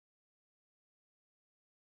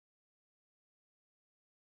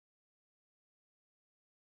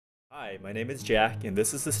Hi, my name is Jack, and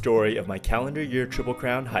this is the story of my calendar year Triple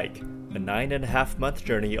Crown hike, a 9.5-month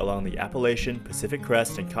journey along the Appalachian, Pacific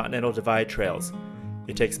Crest, and Continental Divide trails.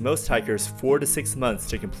 It takes most hikers 4 to 6 months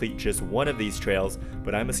to complete just one of these trails,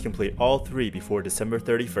 but I must complete all 3 before December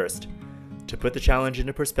 31st. To put the challenge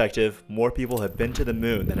into perspective, more people have been to the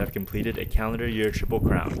moon than have completed a calendar year Triple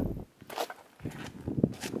Crown.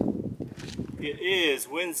 It is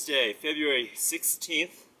Wednesday, February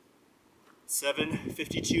 16th.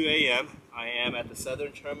 7:52 a.m. I am at the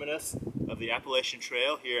southern terminus of the Appalachian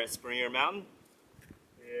Trail here at Springer Mountain.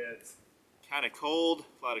 It's kind of cold,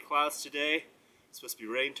 a lot of clouds today. It's supposed to be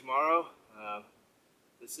rain tomorrow.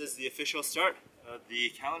 This is the official start of the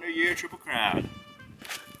calendar year Triple Crown.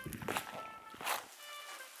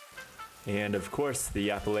 And of course,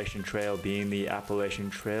 the Appalachian Trail being the Appalachian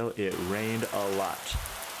Trail, it rained a lot.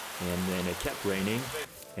 And then it kept raining.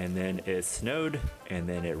 And then it snowed, and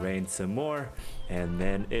then it rained some more, and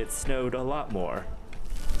then it snowed a lot more.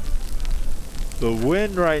 The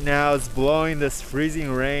wind right now is blowing this freezing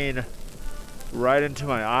rain right into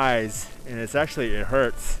my eyes, and it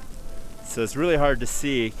hurts. So it's really hard to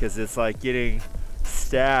see because it's like getting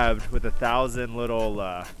stabbed with 1,000 little,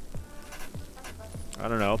 I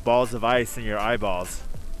don't know, balls of ice in your eyeballs.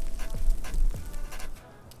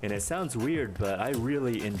 And it sounds weird, but I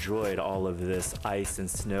really enjoyed all of this ice and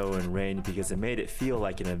snow and rain because it made it feel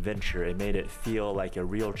like an adventure. It made it feel like a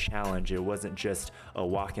real challenge. It wasn't just a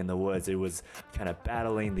walk in the woods. It was kind of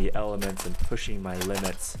battling the elements and pushing my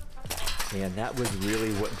limits. And that was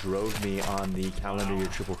really what drove me on the calendar year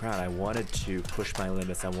Triple Crown. I wanted to push my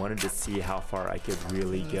limits. I wanted to see how far I could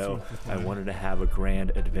really go. I wanted to have a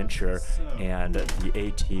grand adventure, and the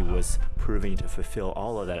AT was proving to fulfill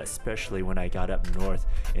all of that, especially when I got up north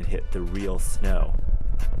and hit the real snow.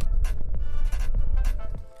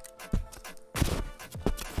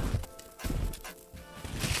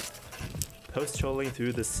 Post-holing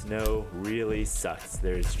through the snow really sucks.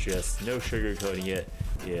 There's just no sugarcoating it.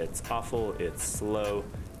 It's awful, it's slow,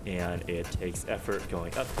 and it takes effort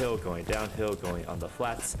going uphill, going downhill, going on the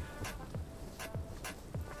flats.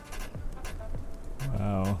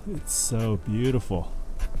 Wow, it's so beautiful.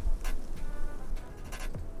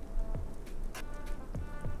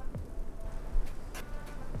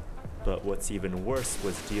 But what's even worse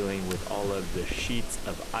was dealing with all of the sheets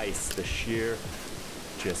of ice, the sheer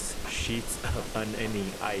just sheets of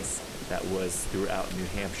unending ice that was throughout New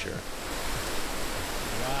Hampshire.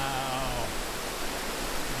 Wow,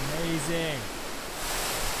 amazing.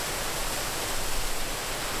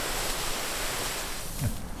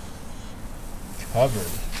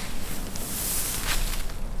 Covered.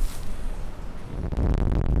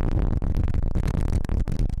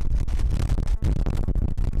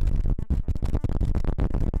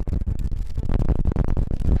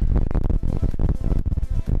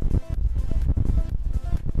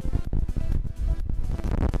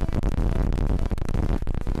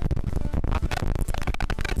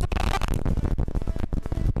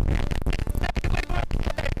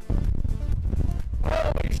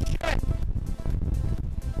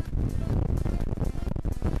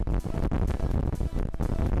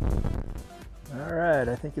 Alright,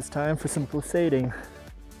 I think it's time for some glissading.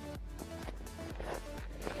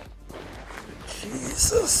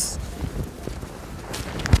 Jesus.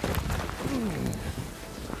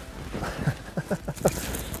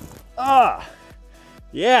 Ah!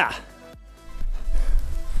 Yeah!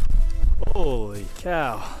 Holy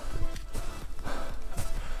cow.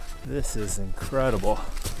 This is incredible.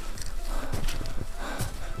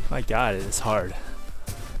 My God, it is hard.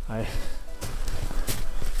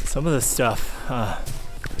 Some of this stuff,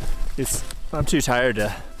 I'm too tired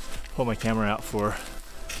to pull my camera out for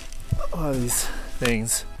all these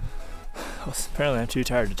things. Apparently I'm too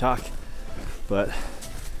tired to talk, but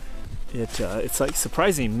it's like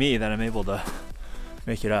surprising me that I'm able to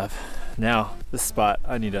make it up. Now, this spot,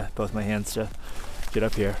 I need both my hands to get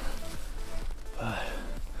up here. But,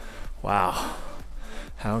 wow,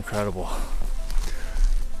 how incredible.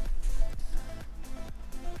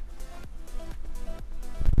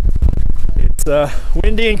 It's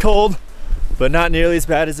windy and cold, but not nearly as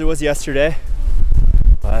bad as it was yesterday.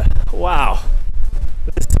 But wow,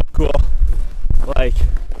 this is so cool. Like,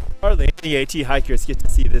 hardly any AT hikers get to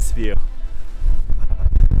see this view. Oh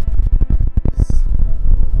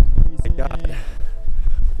my God,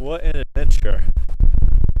 what an adventure.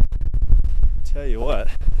 Tell you what,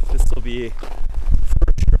 this will be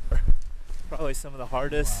for sure probably some of the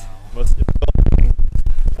hardest, most difficult things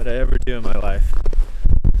that I ever do in my life.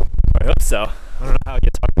 I hope so. I don't know how it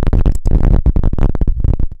gets hard.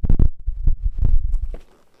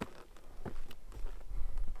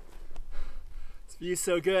 View's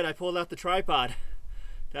so good, I pulled out the tripod.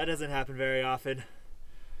 That doesn't happen very often.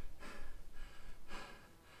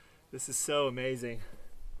 This is so amazing.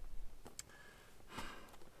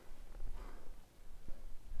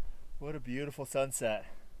 What a beautiful sunset.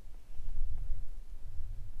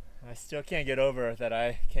 I still can't get over that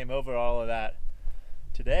I came over all of that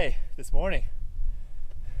today, this morning.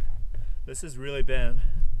 This has really been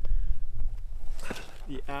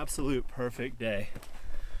the absolute perfect day.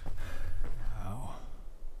 Wow.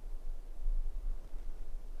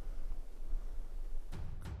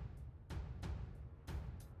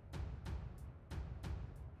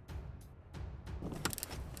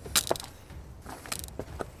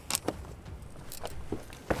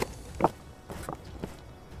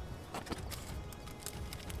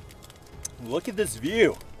 Look at this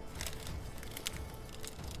view.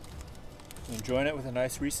 Enjoying it with a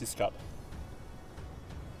nice Reese's cup.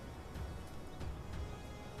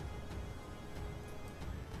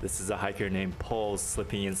 This is a hiker named Poles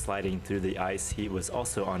slipping and sliding through the ice. He was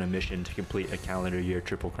also on a mission to complete a calendar year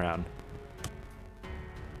Triple Crown.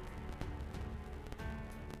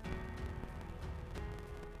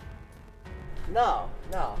 No,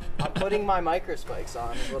 I'm putting my micro spikes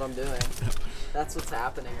on is what I'm doing. That's what's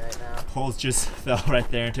happening right now. Poles just fell right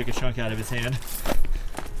there and took a chunk out of his hand.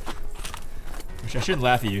 Which I shouldn't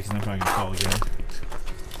laugh at you because I'm probably gonna fall again.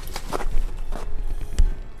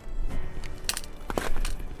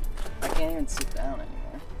 I can't even sit down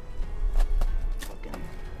anymore. Fucking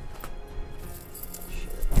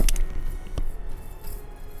shit.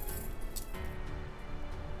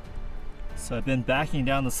 So I've been backing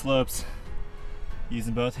down the slopes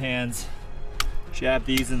using both hands, jab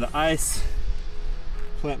these in the ice,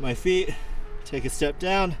 plant my feet, take a step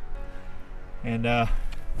down, and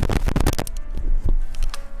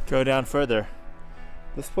go down further.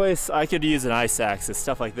 This place, I could use an ice axe. It's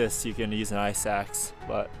stuff like this, you can use an ice axe,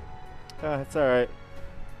 but it's all right.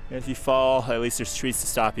 And if you fall, at least there's trees to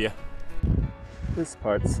stop you. This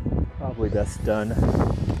part's probably best done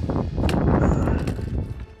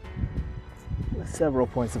with several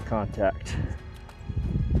points of contact.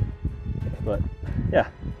 But yeah,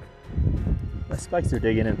 my spikes are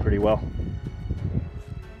digging in pretty well.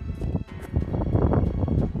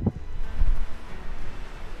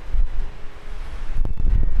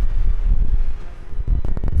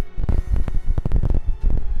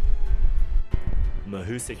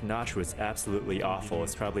 Mahusik Notch was absolutely awful.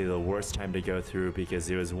 It's probably the worst time to go through because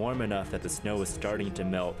it was warm enough that the snow was starting to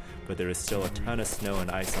melt, but there was still a ton of snow and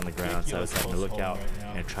ice on the ground, so I was having to look out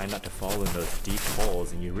and try not to fall in those deep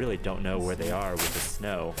holes, and you really don't know where they are with the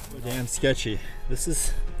snow. Damn sketchy. This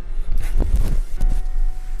is...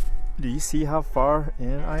 Do you see how far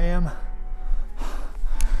in I am?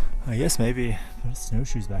 I guess maybe put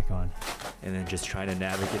snowshoes back on. And then just trying to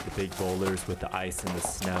navigate the big boulders with the ice and the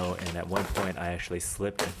snow, and at one point I actually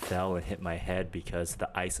slipped and fell and hit my head because the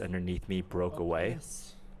ice underneath me broke away.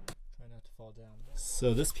 Try not to fall down.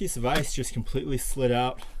 So this piece of ice just completely slid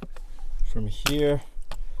out from here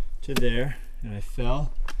to there, and I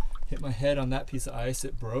fell, hit my head on that piece of ice,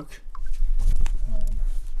 it broke.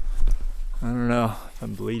 I don't know if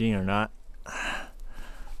I'm bleeding or not. I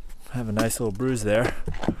have a nice little bruise there.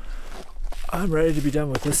 I'm ready to be done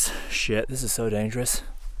with this shit. This is so dangerous.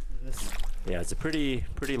 Yeah, it's a pretty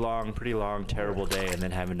long, terrible day, and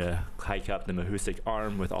then having to hike up the Mahusik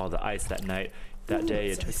Arm with all the ice that night. That day,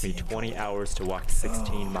 it took me 20 hours to walk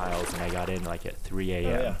 16 miles, and I got in like at 3 a.m. Oh,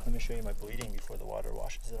 yeah. Let me show you my bleeding before the water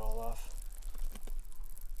washes it all off.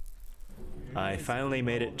 I finally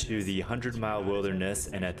made it to the 100-mile wilderness,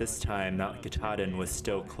 and at this time, Mount Katahdin was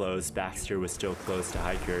still closed. Baxter was still closed to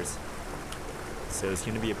hikers. So it's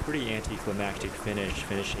going to be a pretty anticlimactic finish,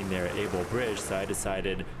 finishing there at Able Bridge, so I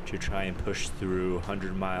decided to try and push through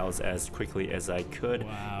 100 miles as quickly as I could.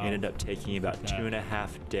 Wow. Ended up taking about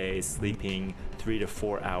 2.5 days, sleeping 3 to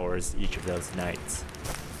 4 hours each of those nights.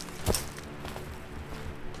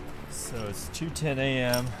 So it's 2:10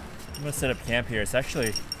 a.m. I'm going to set up camp here. It's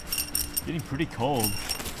actually getting pretty cold.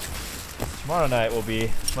 Tomorrow night will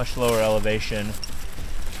be much lower elevation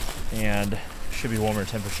and should be warmer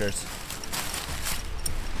temperatures.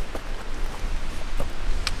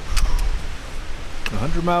 The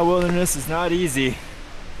 100-mile wilderness is not easy.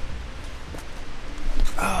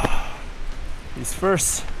 These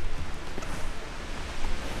first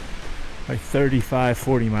like 35,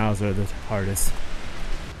 40 miles are the hardest.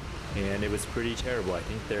 And it was pretty terrible. I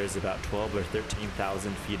think there's about 12 or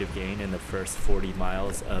 13,000 feet of gain in the first 40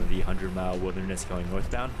 miles of the 100-mile wilderness going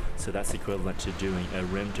northbound. So that's equivalent to doing a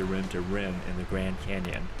rim to rim to rim in the Grand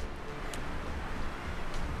Canyon.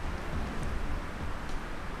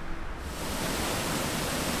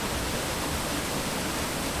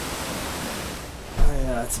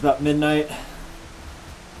 It's about midnight.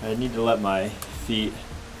 I need to let my feet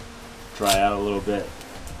dry out a little bit.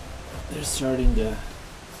 They're starting to,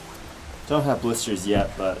 don't have blisters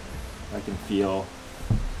yet, but I can feel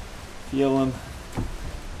them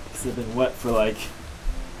because they've been wet for like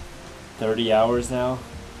 30 hours now.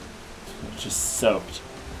 It's just soaked.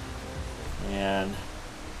 And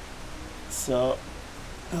so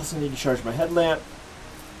I also need to charge my headlamp,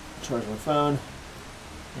 charge my phone,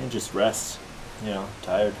 and just rest. You know,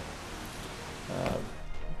 tired.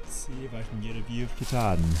 Let's see if I can get a view of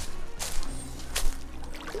Katahdin.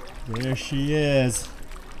 There she is.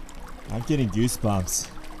 I'm getting goosebumps.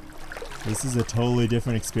 This is a totally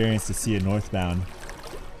different experience to see it northbound.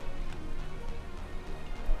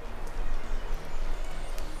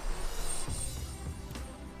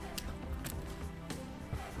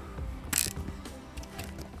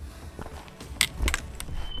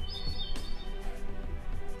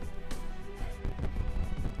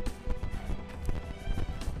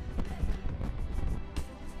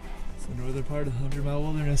 Northern part of the 100 Mile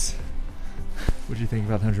Wilderness. What do you think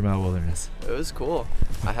about the 100 Mile Wilderness? It was cool.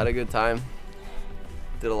 I had a good time.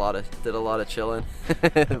 Did a lot of chilling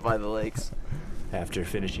by the lakes. After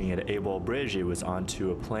finishing at Able Bridge, it was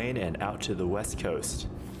onto a plane and out to the west coast.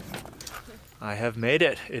 I have made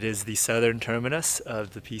it. It is the southern terminus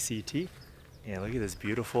of the PCT. And look at this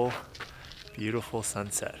beautiful, beautiful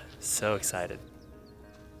sunset. So excited.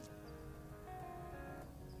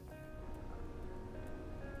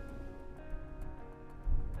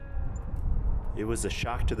 It was a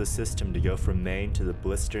shock to the system to go from Maine to the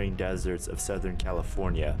blistering deserts of Southern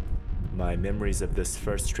California. My memories of this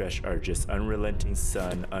first stretch are just unrelenting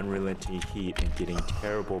sun, unrelenting heat, and getting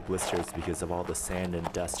terrible blisters because of all the sand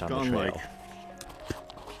and dust on the trail. Like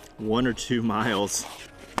 1 or 2 miles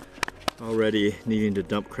already needing to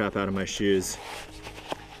dump crap out of my shoes.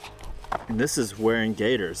 And this is wearing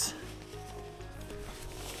gaiters.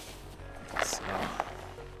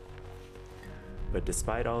 But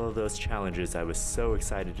despite all of those challenges, I was so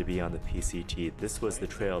excited to be on the PCT. This was the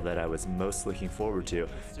trail that I was most looking forward to,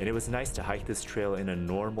 and it was nice to hike this trail in a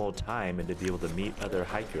normal time and to be able to meet other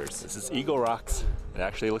hikers. This is Eagle Rocks. It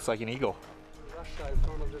actually looks like an eagle. Russia in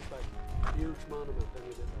front of this like huge monument and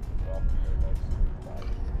we did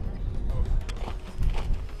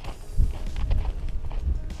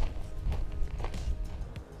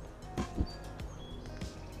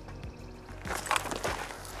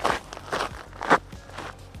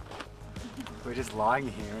We're just lying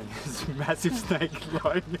here and there's a massive snake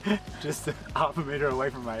lying just half a meter away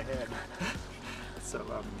from my head. So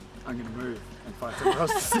I'm gonna move and find somewhere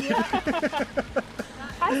else to see it.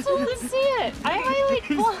 I still didn't see it. I like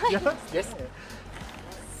blind. Yes.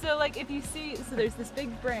 So like if you see, so there's this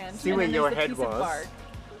big branch. See and where then your there's the head piece of was. bark.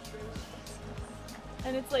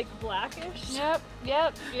 And it's like blackish.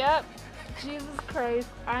 Yep. Jesus Christ.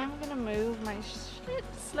 I'm gonna move my shit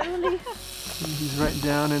slowly. He's right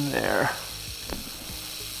down in there.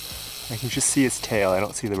 I can just see his tail. I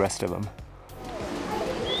don't see the rest of him.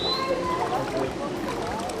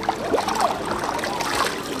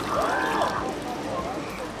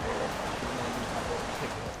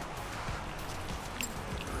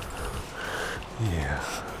 Yeah.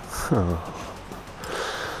 Oh.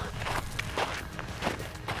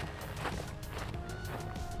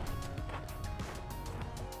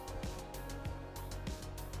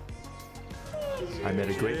 I met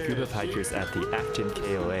a great group of hikers at the Acton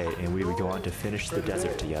KOA, and we would go on to finish the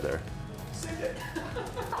desert together.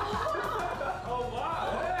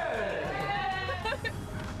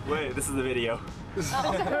 Wait, this is the video. A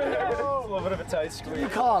little bit of a tight squeeze. Jimmy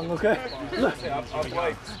Kong, okay? Look.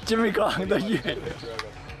 Jimmy Kong, look you.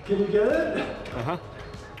 Can you get it? Uh-huh.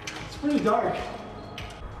 It's pretty dark.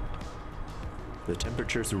 The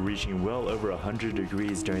temperatures were reaching well over 100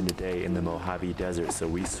 degrees during the day in the Mojave Desert, so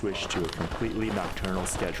we switched to a completely nocturnal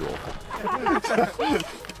schedule.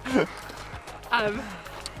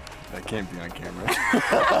 That can't be on camera.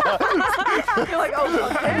 You're like, oh,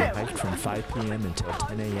 We damn. hiked from 5 p.m. until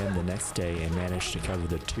 10 a.m. the next day and managed to cover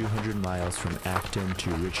the 200 miles from Acton to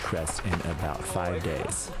Ridgecrest in about 5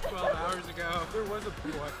 days. 12 hours ago. There was a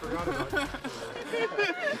pool, I forgot about it.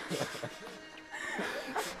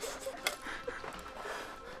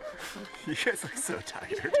 You guys look so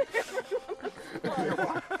tired.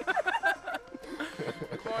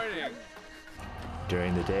 Recording.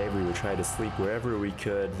 During the day, we would try to sleep wherever we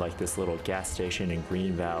could, like this little gas station in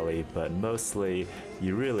Green Valley, but mostly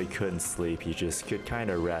you really couldn't sleep. You just could kind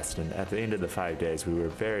of rest, and at the end of the 5 days, we were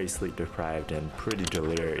very sleep deprived and pretty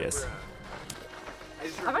delirious.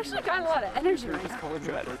 I've actually got a lot of energy right now.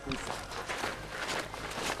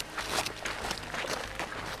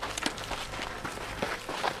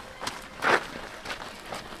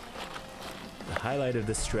 highlight of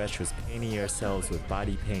the stretch was painting ourselves with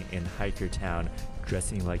body paint in Hiker Town,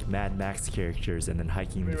 dressing like Mad Max characters, and then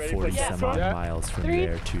hiking the 40 some odd miles from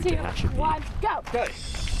there to 3, 2, Tehachapi. 1, go!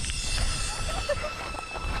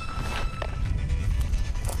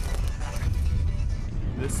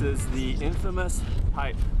 This is the infamous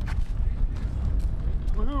pipe.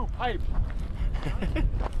 Woohoo, pipe!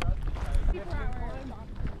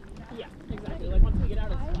 Yeah, exactly. Like once we get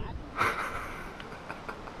out of the flat.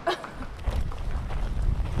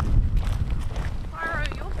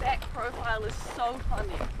 Myro, your back profile is so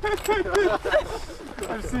funny.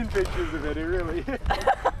 I've seen pictures of it, it really is.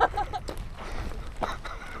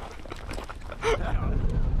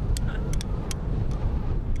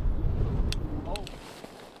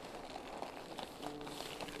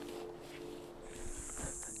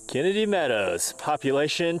 Kennedy Meadows,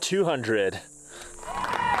 population 200.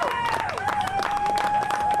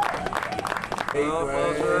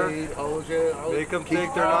 Make them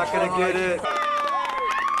think they're not gonna get it.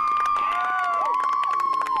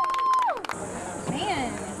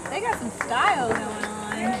 Man, they got some style going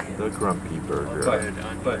on. The Grumpy Burger.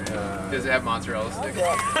 Does it have mozzarella sticks?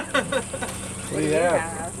 What do you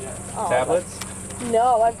have? Tablets?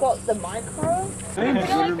 No, I've got the micro. My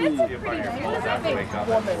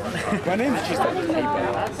name is just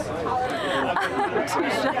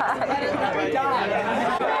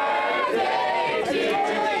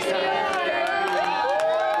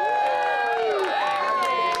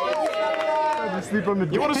Sleep on the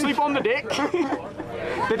dick. You want to sleep on the dick?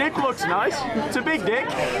 The dick looks nice. It's a big dick.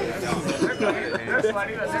 This is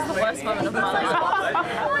the worst moment of my life.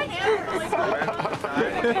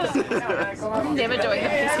 I'm never doing the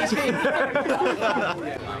PCT.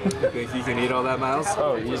 You think you can eat all that, Miles?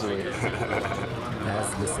 Oh, easily.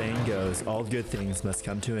 As the saying goes, all good things must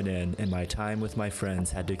come to an end, and my time with my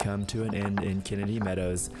friends had to come to an end in Kennedy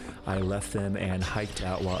Meadows. I left them and hiked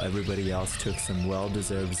out while everybody else took some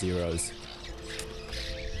well-deserved zeros.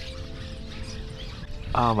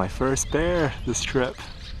 Oh, my first bear this trip.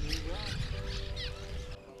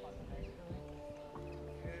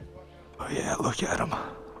 Oh yeah, look at him.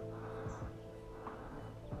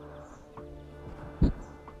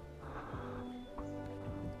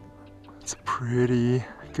 It's a pretty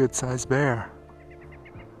good-sized bear.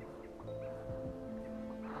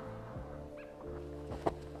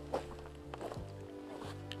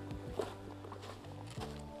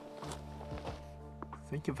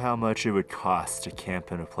 Think of how much it would cost to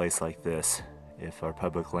camp in a place like this if our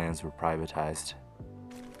public lands were privatized.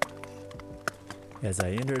 As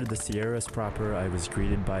I entered the Sierras proper, I was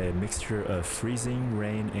greeted by a mixture of freezing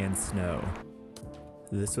rain and snow.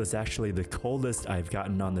 This was actually the coldest I've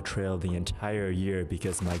gotten on the trail the entire year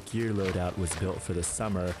because my gear loadout was built for the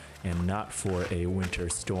summer and not for a winter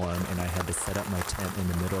storm, and I had to set up my tent in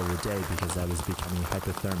the middle of the day because I was becoming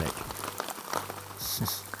hypothermic.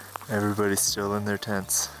 Everybody's still in their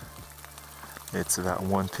tents. It's about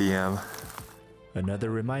 1 p.m. Another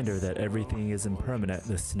reminder that everything is impermanent.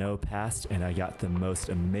 The snow passed and I got the most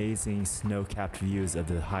amazing snow-capped views of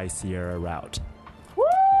the High Sierra route. Woo!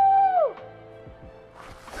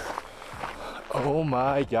 Oh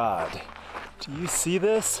my God. Do you see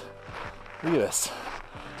this? Look at this.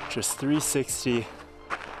 Just 360.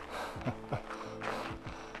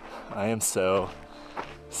 I am so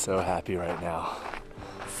happy right now.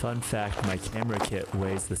 Fun fact, my camera kit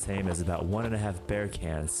weighs the same as about 1.5 bear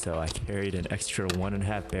cans, so I carried an extra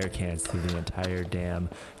 1.5 bear cans through the entire damn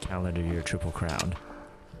calendar year Triple Crown.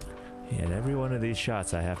 And every one of these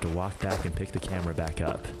shots I have to walk back and pick the camera back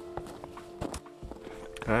up.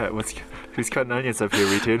 Alright, who's cutting onions up here,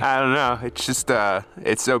 Retude? I don't know. It's just,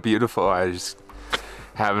 it's so beautiful. I just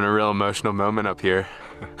having a real emotional moment up here.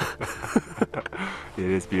 It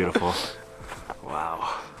is beautiful.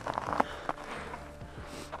 Wow.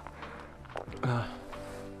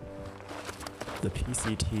 The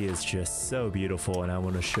PCT is just so beautiful, and I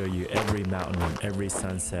want to show you every mountain and every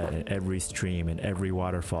sunset and every stream and every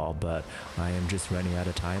waterfall, but I am just running out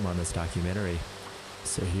of time on this documentary.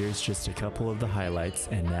 So here's just a couple of the highlights,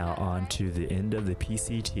 and now on to the end of the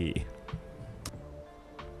PCT.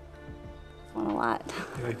 A lot.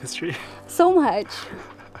 You like this tree? So much.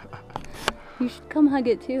 You should come hug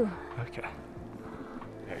it too. Okay.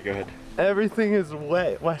 Alright, go ahead. Everything is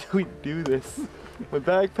wet. Why do we do this? My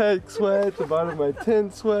backpack's wet, the bottom of my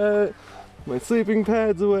tent's wet, my sleeping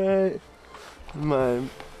pad's wet, my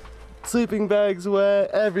sleeping bag's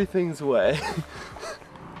wet, everything's wet.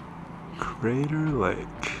 Crater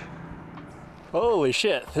Lake. Holy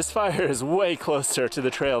shit, this fire is way closer to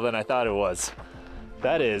the trail than I thought it was.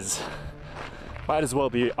 That is, might as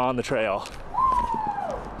well be on the trail.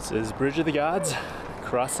 This is Bridge of the Gods,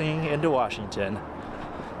 crossing into Washington.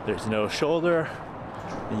 There's no shoulder,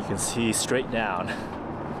 and you can see straight down.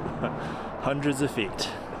 Hundreds of feet.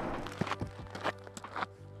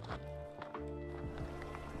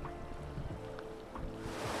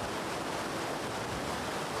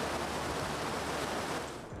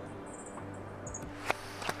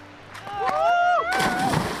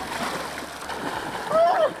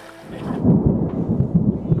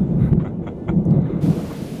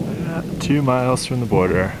 About 2 miles from the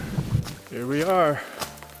border. Here we are,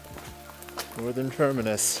 northern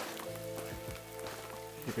terminus.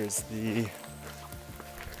 Here's the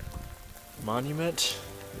monument.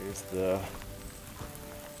 Here's the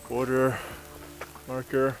border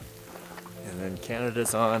marker. And then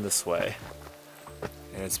Canada's on this way.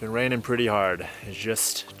 And it's been raining pretty hard. It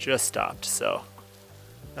just stopped, so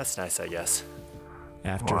that's nice, I guess.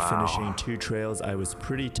 After finishing 2 trails, I was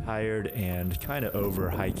pretty tired and kind of over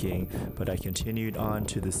hiking, but I continued on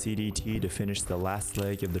to the CDT to finish the last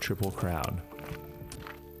leg of the Triple Crown.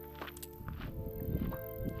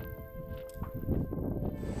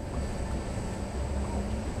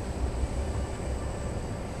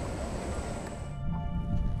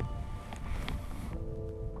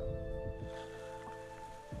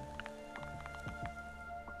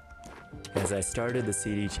 As I started the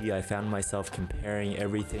CDT, I found myself comparing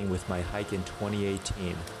everything with my hike in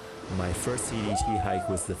 2018. My first CDT hike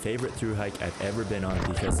was the favorite through hike I've ever been on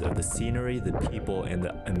because of the scenery, the people, and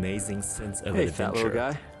the amazing sense of adventure. Hey, fat little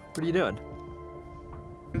guy. What are you doing?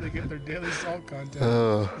 They get their daily salt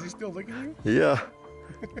content. Is he still licking you? Yeah.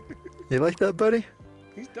 You like that, buddy?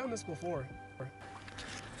 He's done this before.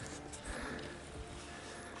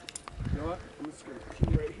 You know what? I'm just gonna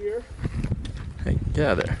pee right here. Hey, get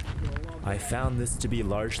out of there. I found this to be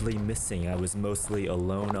largely missing. I was mostly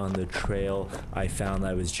alone on the trail. I found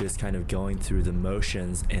I was just kind of going through the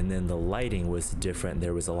motions, and then the lighting was different.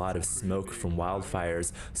 There was a lot of smoke from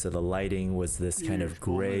wildfires, so the lighting was this kind of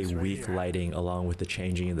gray, weak lighting along with the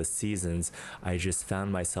changing of the seasons. I just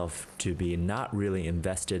found myself to be not really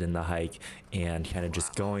invested in the hike and kind of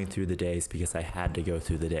just going through the days because I had to go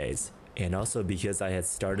through the days. And also because I had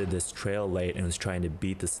started this trail late and was trying to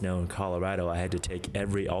beat the snow in Colorado, I had to take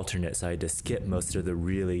every alternate, so I had to skip most of the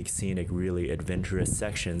really scenic, really adventurous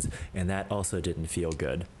sections, and that also didn't feel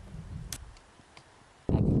good.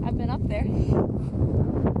 I've been up there.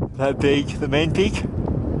 That big, the main peak?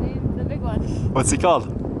 The big one. What's it called?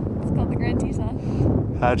 It's called the Grand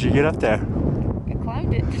Teton. How'd you get up there? I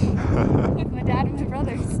climbed it with my dad and my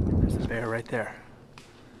brothers. There's a bear right there.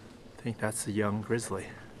 I think that's a young grizzly.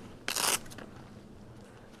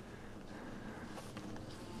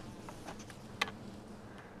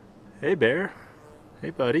 Hey bear. Hey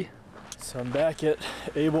buddy. So I'm back at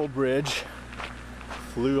Able Bridge.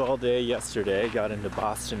 Flew all day yesterday, got into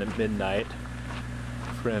Boston at midnight.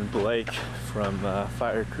 Friend Blake from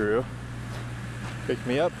Fire Crew picked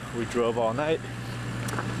me up. We drove all night.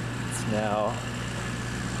 It's now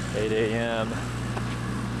 8 a.m.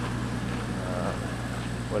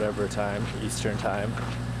 Whatever time, Eastern time.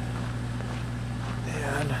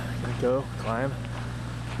 And I'm gonna go climb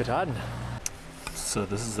Katahdin. So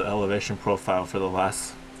this is the elevation profile for the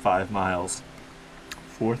last 5 miles.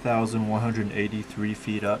 4,183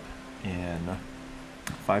 feet up in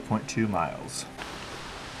 5.2 miles.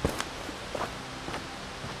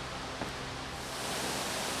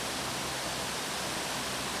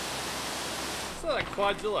 It's like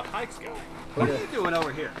Quadzilla Hikes guy. What are you doing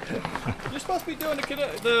over here? You're supposed to be doing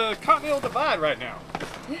the Continental Divide right now.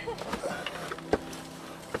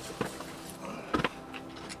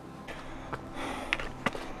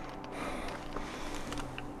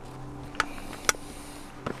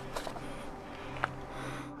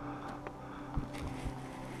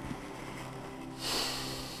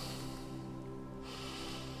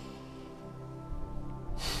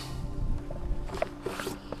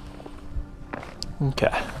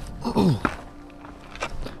 Okay.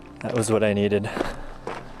 That was what I needed.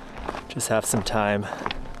 Just have some time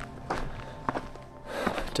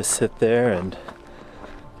to sit there and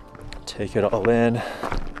take it all in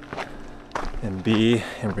and be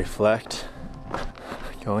and reflect.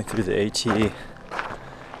 Going through the AT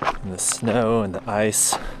and the snow and the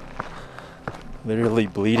ice, literally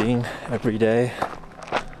bleeding every day,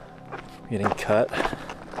 getting cut.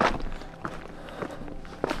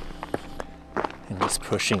 Just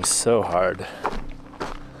pushing so hard.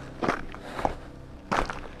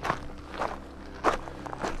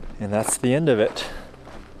 And that's the end of it.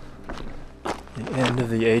 The end of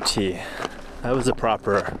the AT. That was a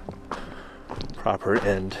proper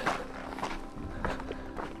end.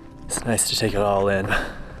 It's nice to take it all in.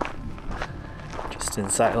 Just in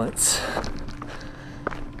silence.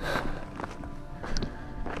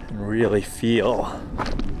 can really feel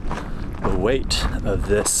the weight of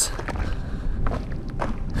this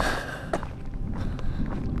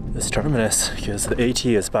terminus, because the AT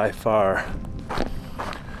is by far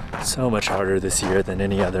so much harder this year than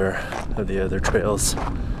any other of the other trails.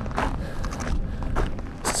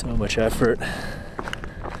 So much effort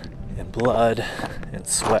and blood and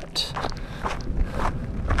sweat.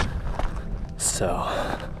 So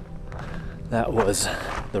that was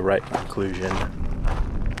the right conclusion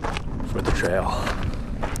for the trail.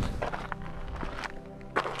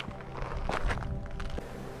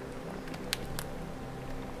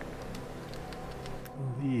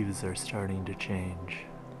 The leaves are starting to change.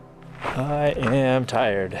 I am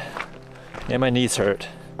tired and my knees hurt.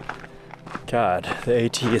 God, the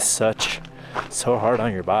AT is so hard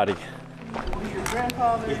on your body.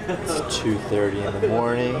 It's 2:30 in the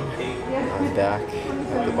morning. I'm back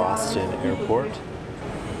at the Boston airport.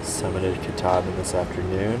 Summited Katahdin this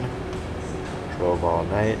afternoon. Drove all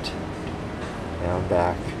night. Now I'm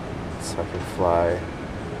back so I can fly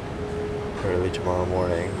early tomorrow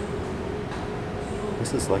morning.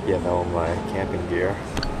 This is lucky I have all my camping gear.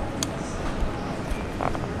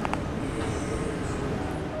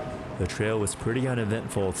 The trail was pretty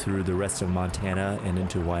uneventful through the rest of Montana and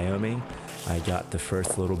into Wyoming. I got the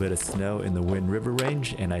first little bit of snow in the Wind River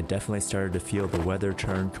Range, and I definitely started to feel the weather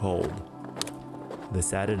turn cold.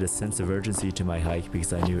 This added a sense of urgency to my hike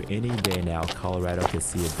because I knew any day now Colorado could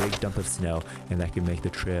see a big dump of snow and that could make the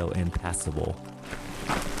trail impassable.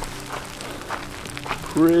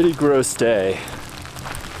 Pretty gross day.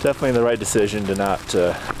 Definitely the right decision to not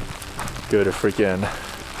go to freaking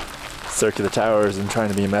Circuit of the Towers and trying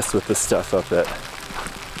to be messed with this stuff up at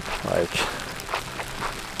like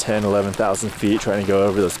 10, 11,000 feet, trying to go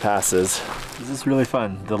over those passes. This is really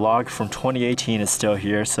fun. The log from 2018 is still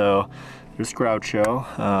here, so there's Groucho.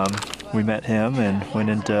 We met him and went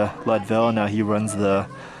into Leadville, and now he runs the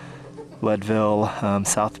Leadville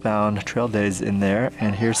southbound trail days in there.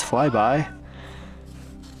 And here's Flyby.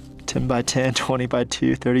 10 by 10, 20 by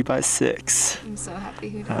 2, 30 by 6. I'm so happy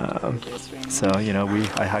who did this right now. So, you know,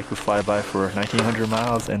 I hiked with Flyby for 1,900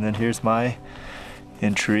 miles, and then here's my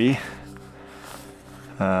entry.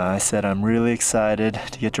 I said I'm really excited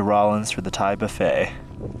to get to Rollins for the Thai buffet.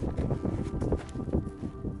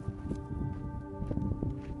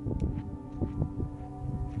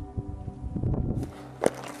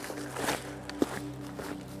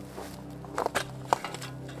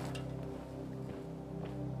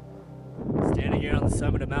 Standing here on the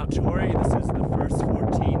summit of Mount Torrey, this is the first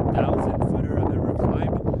 14,000 footer I've ever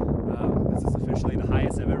climbed. This is officially the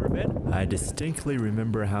highest I've ever been. I distinctly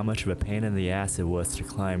remember how much of a pain in the ass it was to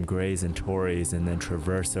climb Grays and Torreys and then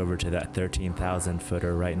traverse over to that 13,000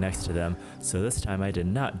 footer right next to them. So this time I did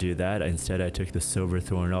not do that. Instead I took the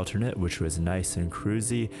Silverthorn alternate, which was nice and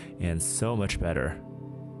cruisy and so much better.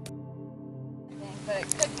 But it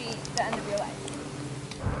could be the end of your life.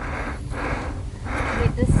 I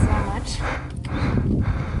hate this so much.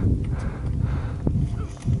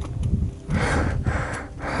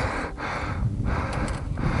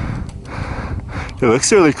 It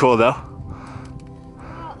looks really cool though.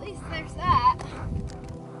 Well, at least there's that.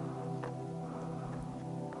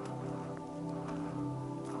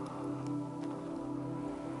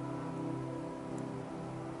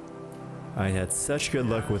 I had such good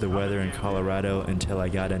luck with the weather in Colorado until I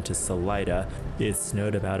got into Salida. It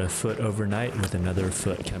snowed about a foot overnight with another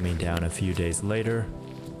foot coming down a few days later.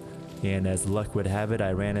 And as luck would have it,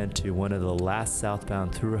 I ran into one of the last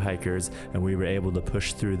southbound through hikers and we were able to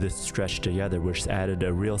push through this stretch together, which added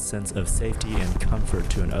a real sense of safety and comfort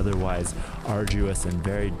to an otherwise arduous and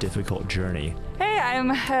very difficult journey. Hey, I'm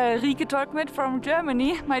Rieke Tolkmit from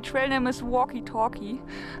Germany. My trail name is Walkie Talkie.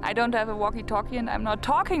 I don't have a walkie-talkie and I'm not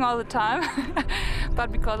talking all the time,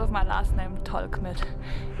 but because of my last name, Tolkmit.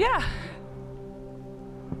 Yeah.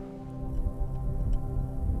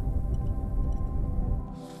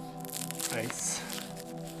 Ice.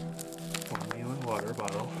 1 gallon water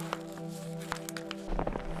bottle.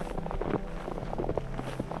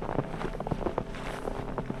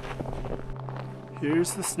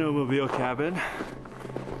 Here's the snowmobile cabin.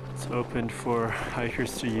 It's open for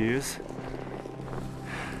hikers to use.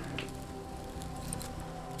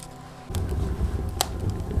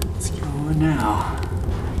 Let's go on now.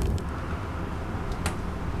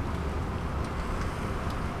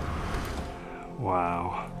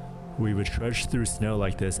 Wow. We would trudge through snow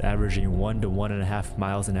like this, averaging 1 to 1.5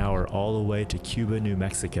 miles an hour all the way to Cuba, New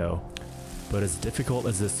Mexico. But as difficult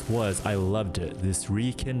as this was, I loved it. This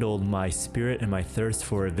rekindled my spirit and my thirst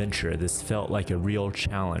for adventure. This felt like a real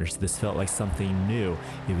challenge. This felt like something new.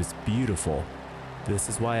 It was beautiful. This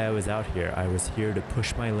is why I was out here. I was here to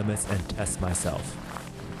push my limits and test myself.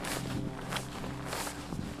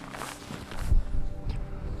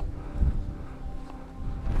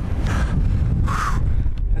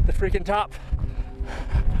 At the freaking top.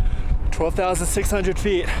 12,600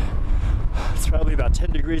 feet. It's probably about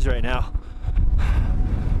 10 degrees right now.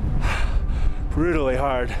 Brutally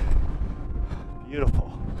hard. Beautiful.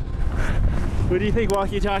 What do you think,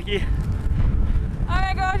 walkie-talkie? Oh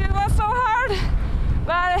my gosh, it was so hard,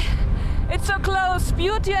 but it's so close.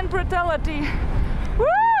 Beauty and brutality. Woo!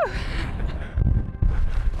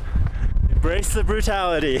 Embrace the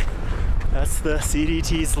brutality. That's the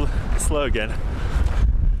CDT slogan.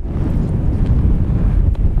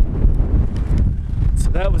 So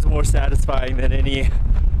that was more satisfying than any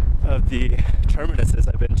of the terminuses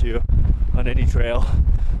I've been to on any trail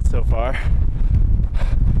so far.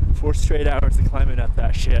 4 straight hours of climbing up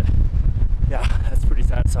that shit. Yeah, that's pretty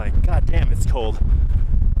satisfying. God damn, it's cold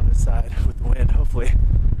on this side with the wind. Hopefully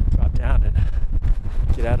drop down and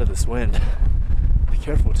get out of this wind. Be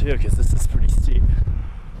careful too, because this is pretty steep.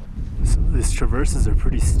 Some of these traverses are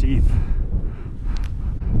pretty steep.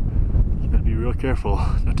 You gotta be real careful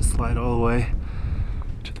not to slide all the way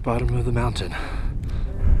to the bottom of the mountain.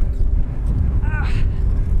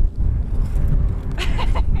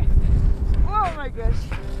 Oh my gosh.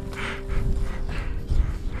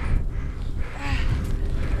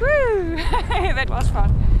 Woo! That was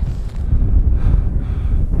fun.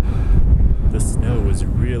 The snow was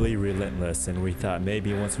really relentless, and we thought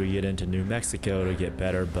maybe once we get into New Mexico it'll get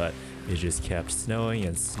better, but it just kept snowing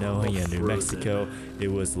and snowing. In New Mexico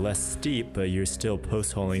it was less steep, but you're still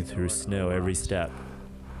post-holing through snow every step.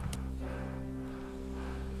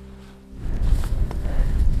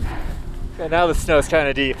 Okay, now the snow's kind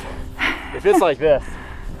of deep. If it's like this,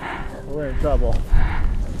 we're in trouble.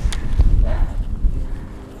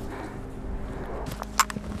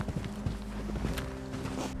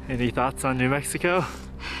 Any thoughts on New Mexico?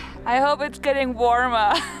 I hope it's getting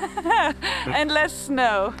warmer and less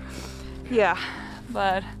snow. Yeah,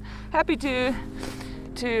 but happy to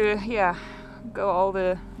go all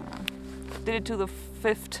the did it to the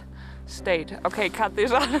 5th state. Okay, cut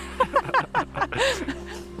this out.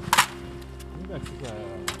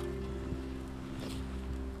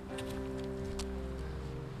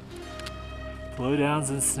 Blowdowns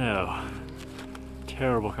and snow.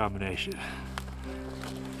 Terrible combination.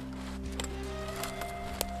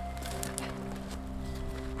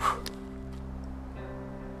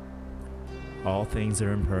 All things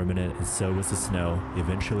are impermanent, and so was the snow.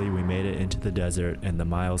 Eventually we made it into the desert, and the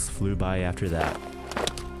miles flew by after that.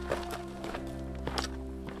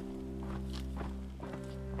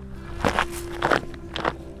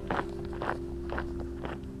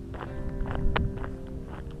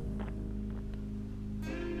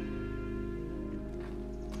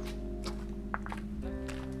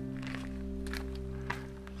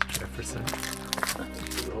 Jefferson.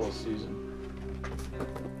 For the whole season.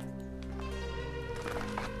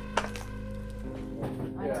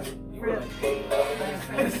 Yeah.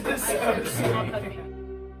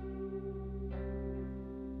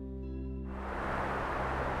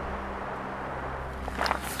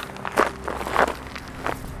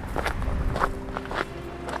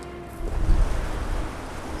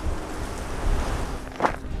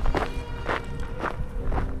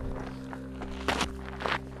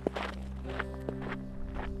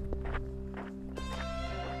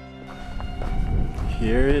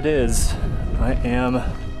 Here it is. I am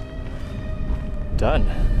done.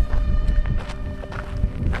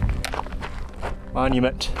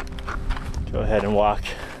 Monument. Go ahead and walk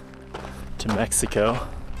to Mexico.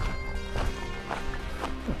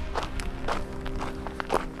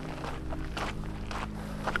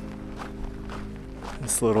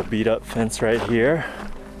 This little beat up fence right here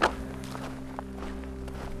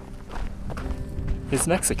is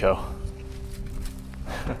Mexico.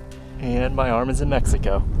 And my arm is in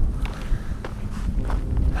Mexico.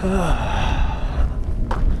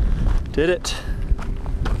 Did it.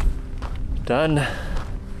 Done.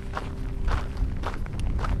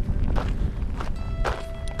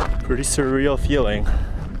 Pretty surreal feeling.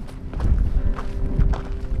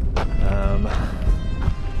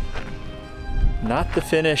 Not the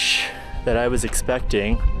finish that I was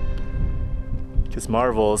expecting, because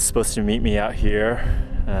Marvel is supposed to meet me out here.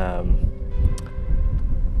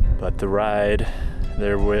 But the ride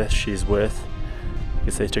she's with, I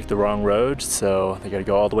guess they took the wrong road, so they gotta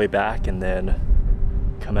go all the way back and then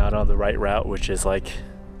come out on the right route, which is like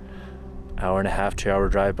 1.5 to 2 hour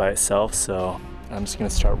drive by itself. So I'm just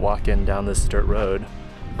gonna start walking down this dirt road.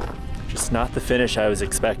 Just not the finish I was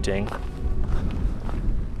expecting.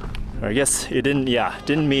 or I guess it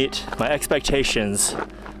didn't meet my expectations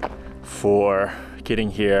for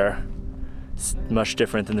getting here. It's much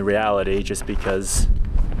different than the reality, just because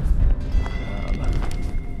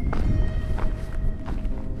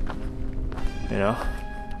you know,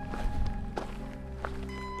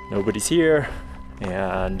 nobody's here,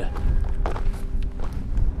 and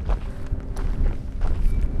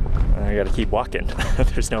I gotta keep walking.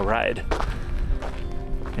 There's no ride,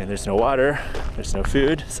 and there's no water, there's no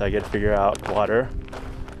food, so I gotta figure out water.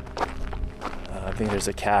 I think there's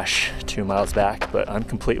a cache 2 miles back, but I'm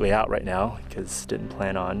completely out right now because didn't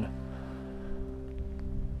plan on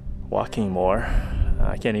walking more.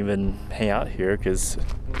 I can't even hang out here because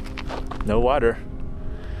no water.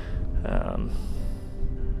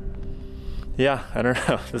 Yeah, I don't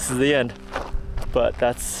know. This is the end, but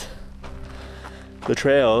that's the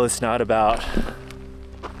trail. It's not about,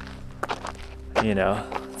 you know,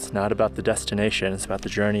 it's not about the destination. It's about the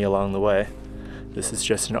journey along the way. This is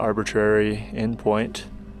just an arbitrary endpoint,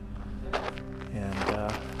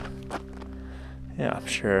 and yeah, I'm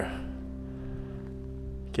sure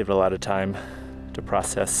give it a lot of time to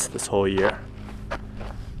process this whole year.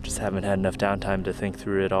 Just haven't had enough downtime to think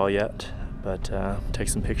through it all yet, but take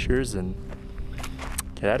some pictures and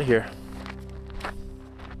get out of here.